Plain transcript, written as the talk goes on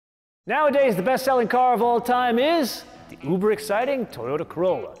Nowadays, the best-selling car of all time is the uber-exciting Toyota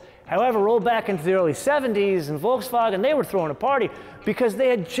Corolla. However, roll back into the early 70s, and Volkswagen, they were throwing a party because they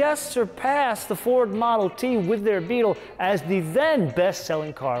had just surpassed the Ford Model T with their Beetle as the then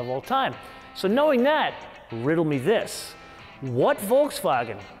best-selling car of all time. So knowing that, riddle me this. What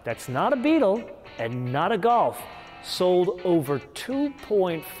Volkswagen, that's not a Beetle and not a Golf, sold over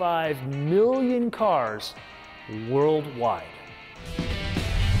 2.5 million cars worldwide?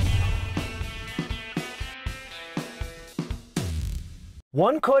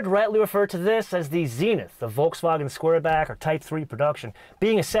 One could rightly refer to this as the zenith of Volkswagen Squareback or Type 3 production.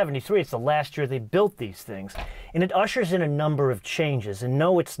 Being a 73, it's the last year they built these things. And it ushers in a number of changes. And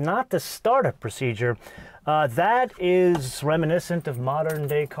no, it's not the startup procedure. That is reminiscent of modern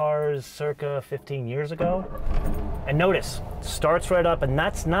day cars circa 15 years ago. And notice, it starts right up, and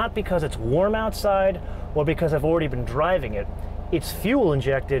that's not because it's warm outside or because I've already been driving it. It's fuel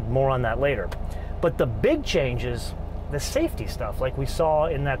injected, more on that later. But the big change is the safety stuff, like we saw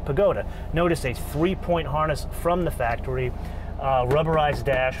in that Pagoda. Notice a 3-point harness from the factory, rubberized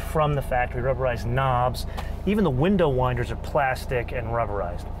dash from the factory, rubberized knobs. Even the window winders are plastic and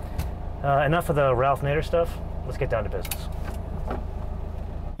rubberized. Enough of the Ralph Nader stuff. Let's get down to business.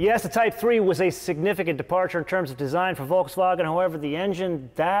 Yes, the Type 3 was a significant departure in terms of design for Volkswagen. However, the engine,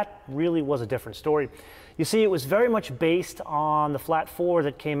 that really was a different story. You see, it was very much based on the flat 4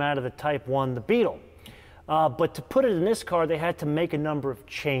 that came out of the Type 1, the Beetle. But to put it in this car, they had to make a number of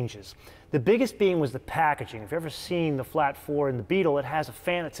changes. The biggest being was the packaging. If you've ever seen the flat 4 in the Beetle, it has a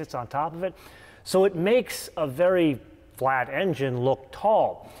fan that sits on top of it. So it makes a very flat engine look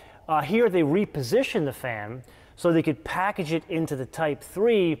tall. Here they repositioned the fan so they could package it into the Type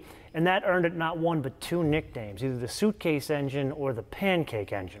 3, and that earned it not one but two nicknames, either the suitcase engine or the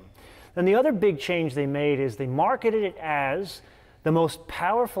pancake engine. Then the other big change they made is they marketed it as the most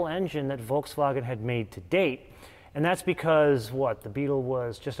powerful engine that Volkswagen had made to date. And that's because, what, the Beetle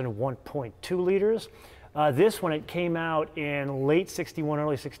was just under 1.2 liters. This, when it came out in late 61,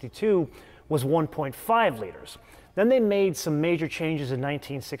 early 62, was 1.5 liters. Then they made some major changes in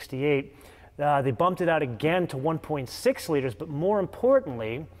 1968. They bumped it out again to 1.6 liters, but more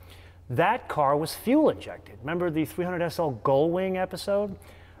importantly, that car was fuel injected. Remember the 300SL Gullwing episode?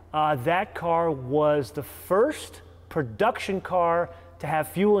 That car was the first production car to have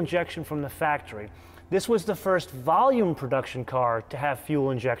fuel injection from the factory. This was the first volume production car to have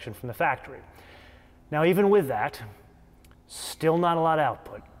fuel injection from the factory. Now, even with that, still not a lot of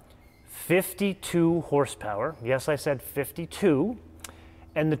output. 52 horsepower, yes, I said 52,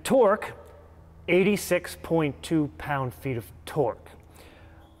 and the torque, 86.2 pound-feet of torque.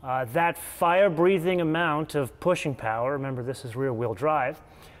 That fire-breathing amount of pushing power, remember this is rear-wheel drive,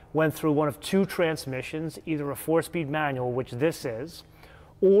 went through one of two transmissions, either a 4-speed manual, which this is,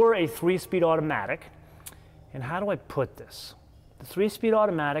 or a 3-speed automatic. And how do I put this? The 3-speed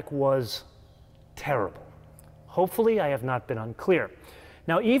automatic was terrible. Hopefully I have not been unclear.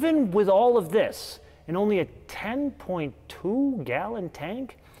 Now, even with all of this, and only a 10.2 gallon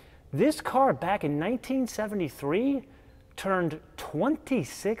tank, this car back in 1973 turned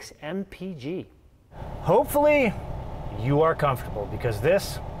 26 mpg. Hopefully you are comfortable, because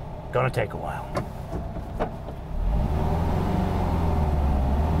this gonna take a while.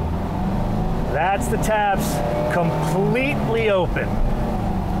 That's the tabs completely open.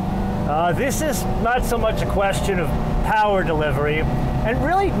 This is not so much a question of power delivery, and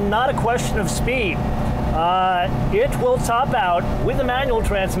really not a question of speed. It will top out, with a manual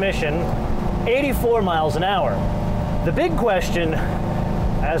transmission, 84 miles an hour. The big question,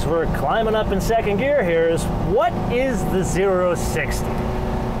 as we're climbing up in second gear here, is what is the 0-60?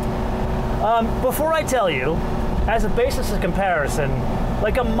 Before I tell you, as a basis of comparison,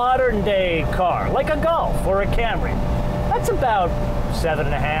 like a modern day car, like a Golf or a Camry, that's about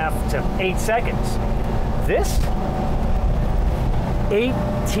 7.5 to 8 seconds. This,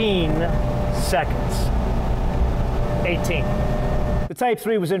 18 seconds. 18. The Type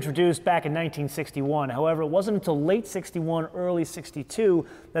 3 was introduced back in 1961. However, it wasn't until late 61, early 62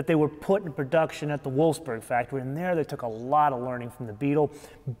 that they were put in production at the Wolfsburg factory, and there they took a lot of learning from the Beetle.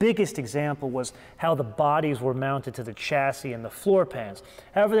 Biggest example was how the bodies were mounted to the chassis and the floor pans.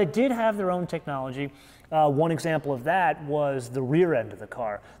 However, they did have their own technology. One example of that was the rear end of the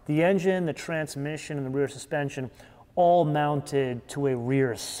car. The engine, the transmission, and the rear suspension all mounted to a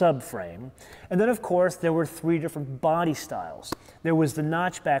rear subframe. And then, of course, there were three different body styles. There was the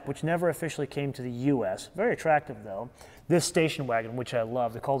notchback, which never officially came to the US. Very attractive, though. This station wagon, which I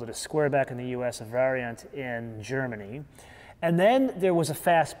love, they called it a Squareback in the US, a variant in Germany. And then there was a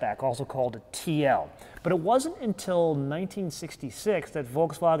fastback, also called a TL. But it wasn't until 1966 that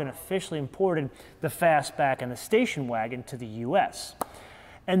Volkswagen officially imported the fastback and the station wagon to the US.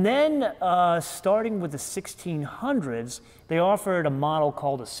 And then, starting with the 1600s, they offered a model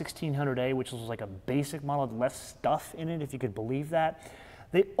called a 1600A, which was like a basic model with less stuff in it, if you could believe that.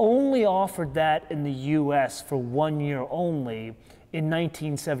 They only offered that in the US for 1 year only in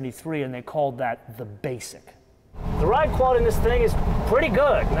 1973, and they called that the Basic. The ride quality in this thing is pretty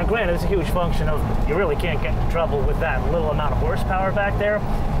good. Now granted, it's a huge function of you really can't get in trouble with that little amount of horsepower back there,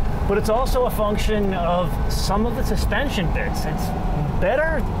 but it's also a function of some of the suspension bits. It's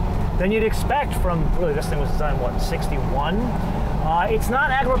better than you'd expect from, really this thing was designed, what, 61? It's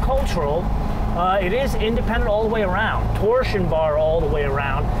not agricultural. It is independent all the way around, torsion bar all the way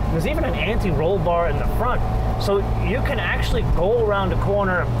around. There's even an anti-roll bar in the front. So you can actually go around a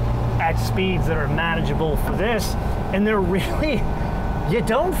corner at speeds that are manageable for this, and they're really, you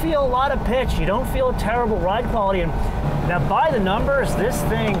don't feel a lot of pitch, you don't feel a terrible ride quality. And now by the numbers, this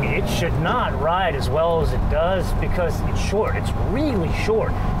thing, it should not ride as well as it does because it's short, it's really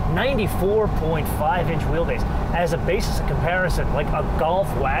short. 94.5-inch wheelbase. As a basis of comparison, like a Golf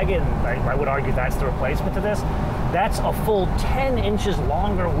wagon, I would argue that's the replacement to this, that's a full 10 inches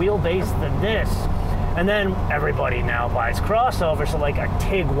longer wheelbase than this. And then everybody now buys crossovers, so like a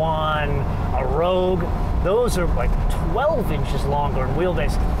Tiguan, a Rogue, those are like 12 inches longer in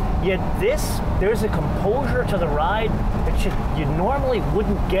wheelbase. Yet this, there's a composure to the ride that you normally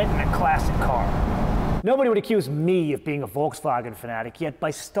wouldn't get in a classic car. Nobody would accuse me of being a Volkswagen fanatic, yet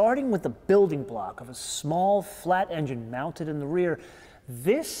by starting with the building block of a small flat engine mounted in the rear,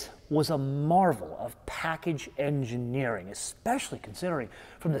 this was a marvel of package engineering, especially considering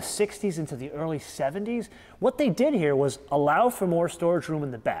from the 60s into the early 70s. What they did here was allow for more storage room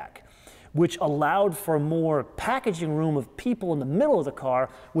in the back, which allowed for more packaging room of people in the middle of the car,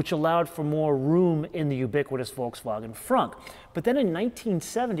 which allowed for more room in the ubiquitous Volkswagen frunk. But then in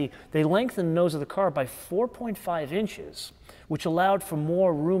 1970, they lengthened the nose of the car by 4.5 inches, which allowed for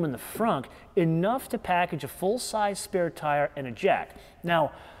more room in the frunk, enough to package a full-size spare tire and a jack.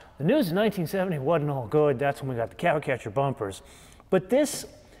 Now, the news in 1970 wasn't all good. That's when we got the cow catcher bumpers. But this,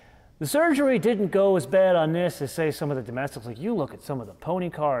 the surgery didn't go as bad on this as, say, some of the domestics. Like, you look at some of the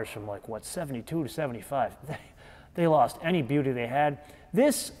pony cars from, like, what, 72 to 75. They lost any beauty they had.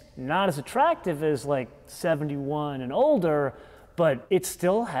 This, not as attractive as, like, 71 and older, but it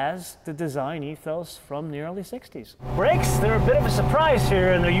still has the design ethos from the early 60s. Brakes, they're a bit of a surprise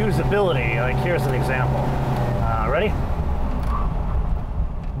here in their usability. Like, here's an example. Ready?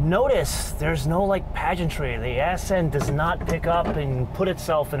 Notice there's no like pageantry. The ass end does not pick up and put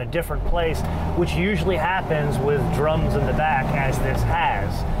itself in a different place, which usually happens with drums in the back, as this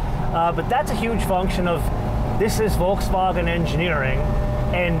has. But that's a huge function of this is Volkswagen engineering.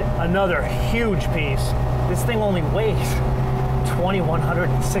 And another huge piece, this thing only weighs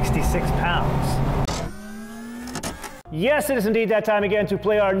 2,166 pounds. Yes, it is indeed that time again to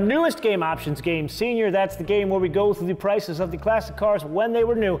play our newest game, Options Game Senior. That's the game where we go through the prices of the classic cars when they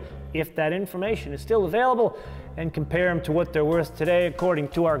were new, if that information is still available, and compare them to what they're worth today, according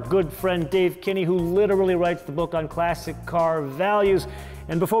to our good friend Dave Kinney, who literally writes the book on classic car values.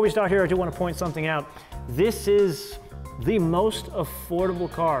 And before we start here, I do want to point something out. This is the most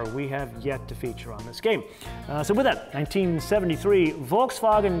affordable car we have yet to feature on this game. So with that, 1973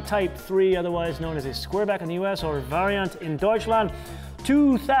 Volkswagen Type 3, otherwise known as a Squareback in the US or Variant in Deutschland,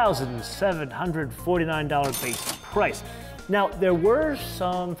 $2,749 base price. Now, there were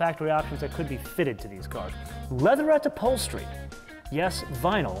some factory options that could be fitted to these cars. Leatherette upholstery. Yes,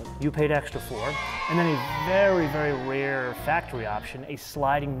 vinyl, you paid extra for, and then a very, very rare factory option, a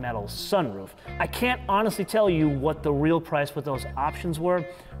sliding metal sunroof. I can't honestly tell you what the real price with those options were,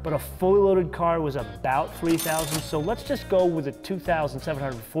 but a fully loaded car was about $3,000, so let's just go with the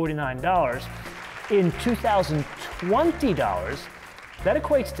 $2,749. In 2020 dollars, that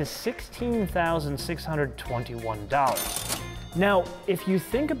equates to $16,621. Now, if you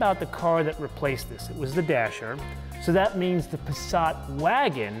think about the car that replaced this, it was the Dasher, so that means the Passat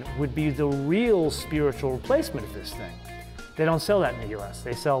wagon would be the real spiritual replacement of this thing. They don't sell that in the US.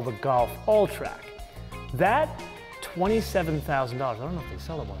 They sell the Golf All-Track. That, $27,000. I don't know if they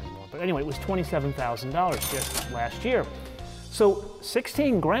sell that one anymore, but anyway, it was $27,000 just last year. So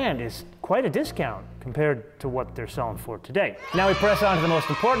 16 grand is quite a discount compared to what they're selling for today. Now we press on to the most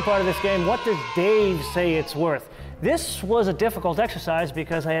important part of this game. What does Dave say it's worth? This was a difficult exercise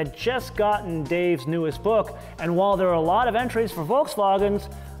because I had just gotten Dave's newest book, and while there are a lot of entries for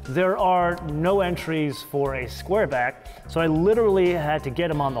Volkswagens, there are no entries for a Squareback, so I literally had to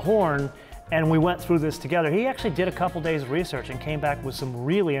get him on the horn and we went through this together. He actually did a couple days of research and came back with some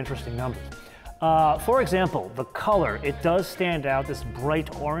really interesting numbers. For example, the color, it does stand out, this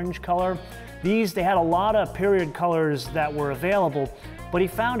bright orange color. They had a lot of period colors that were available, but he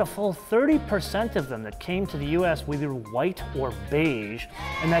found a full 30% of them that came to the US with either white or beige,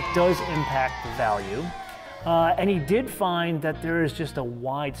 and that does impact the value. And he did find that there is just a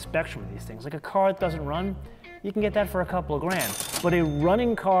wide spectrum of these things. Like a car that doesn't run, you can get that for a couple of grand. But a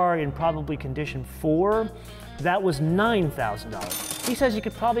running car in probably condition 4, that was $9,000. He says you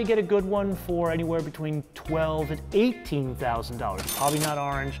could probably get a good one for anywhere between $12,000 and $18,000. Probably not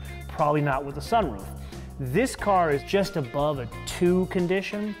orange, probably not with a sunroof. This car is just above a 2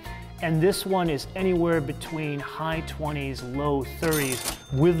 condition, and this one is anywhere between high 20s, low 30s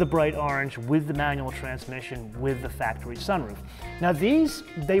with the bright orange, with the manual transmission, with the factory sunroof. Now these,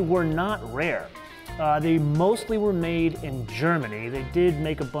 they were not rare. They mostly were made in Germany. They did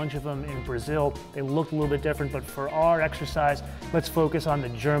make a bunch of them in Brazil. They looked a little bit different, but for our exercise, let's focus on the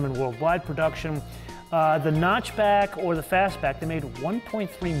German worldwide production. The notchback or the fastback, they made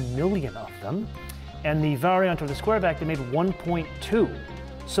 1.3 million of them. And the variant of the Squareback, they made 1.2.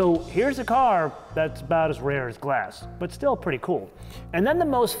 So here's a car that's about as rare as glass, but still pretty cool. And then the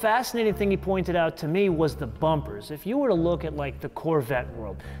most fascinating thing he pointed out to me was the bumpers. If you were to look at like the Corvette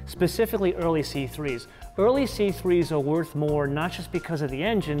world, specifically early C3s are worth more not just because of the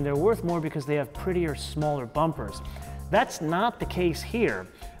engine, they're worth more because they have prettier, smaller bumpers. That's not the case here.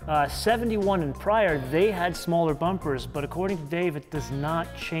 71 and prior, they had smaller bumpers, but according to Dave, it does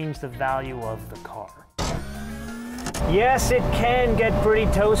not change the value of the car. Yes, it can get pretty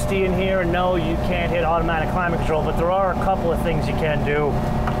toasty in here, and no, you can't hit automatic climate control, but there are a couple of things you can do.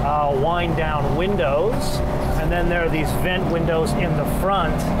 Wind down windows, and then there are these vent windows in the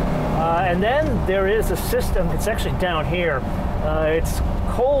front, and then there is a system, it's actually down here. It's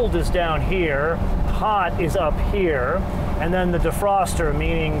cold is down here, hot is up here, and then the defroster,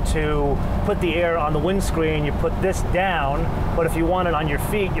 meaning to put the air on the windscreen, you put this down, but if you want it on your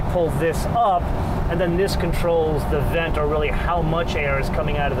feet, you pull this up, and then this controls the vent, or really how much air is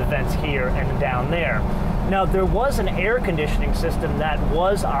coming out of the vents here and down there. Now, there was an air conditioning system that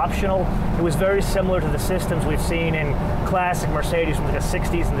was optional. It was very similar to the systems we've seen in classic Mercedes from the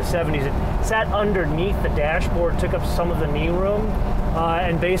 60s and the 70s. It sat underneath the dashboard, took up some of the knee room,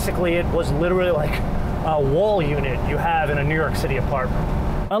 and basically it was literally like a wall unit you have in a New York City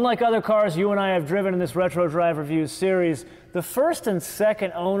apartment. Unlike other cars you and I have driven in this Retro Drive Reviews series, the first and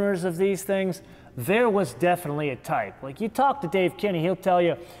second owners of these things, there was definitely a type. Like you talk to Dave Kinney, he'll tell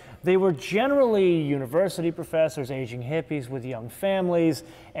you they were generally university professors, aging hippies with young families,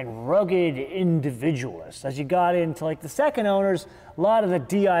 and rugged individualists. As you got into like the second owners, a lot of the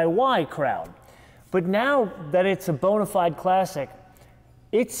DIY crowd. But now that it's a bona fide classic,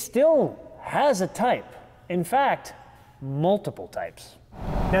 it still has a type. In fact, multiple types.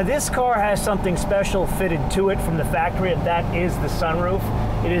 Now this car has something special fitted to it from the factory, and that is the sunroof.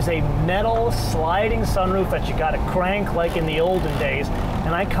 It is a metal sliding sunroof that you gotta crank like in the olden days,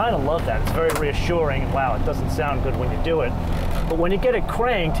 and I kind of love that. It's very reassuring. Wow, it doesn't sound good when you do it. But when you get it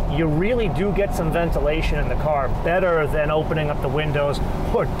cranked, you really do get some ventilation in the car, better than opening up the windows,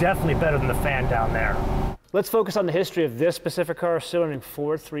 or definitely better than the fan down there. Let's focus on the history of this specific car, Citroen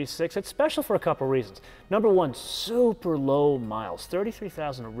 436. It's special for a couple reasons. Number one, super low miles,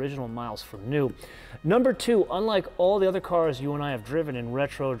 33,000 original miles from new. Number two, unlike all the other cars you and I have driven in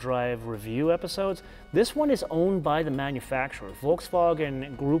Retro Drive Review episodes, this one is owned by the manufacturer.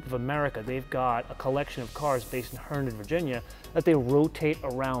 Volkswagen Group of America, they've got a collection of cars based in Herndon, Virginia, that they rotate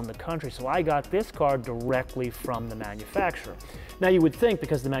around the country. So I got this car directly from the manufacturer. Now you would think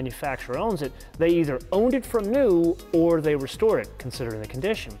because the manufacturer owns it, they either owned it from new or they restored it, considering the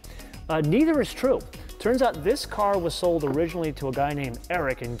condition. Neither is true. Turns out this car was sold originally to a guy named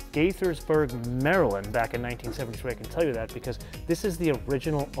Eric in Gaithersburg, Maryland back in 1973. I can tell you that because this is the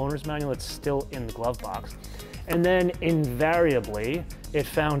original owner's manual. It's still in the glove box. And then invariably, it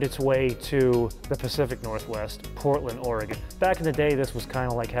found its way to the Pacific Northwest, Portland, Oregon. Back in the day, this was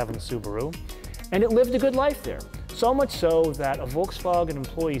kind of like having a Subaru. And it lived a good life there. So much so that a Volkswagen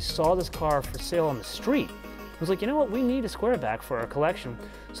employee saw this car for sale on the street. It was like, you know what, we need a Squareback for our collection.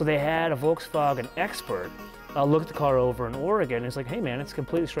 So they had a Volkswagen expert look at the car over in Oregon, and it's like, hey man, it's a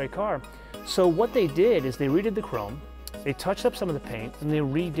completely straight car. So what they did is they redid the chrome, they touched up some of the paint, and they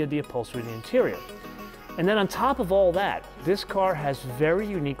redid the upholstery in the interior. And then on top of all that, this car has very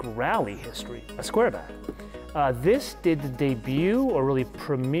unique rally history, a Squareback. This did the debut, or really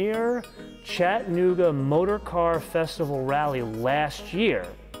premiere, Chattanooga Motor Car Festival rally last year.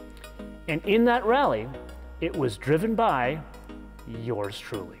 And in that rally, it was driven by yours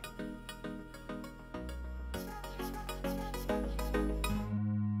truly.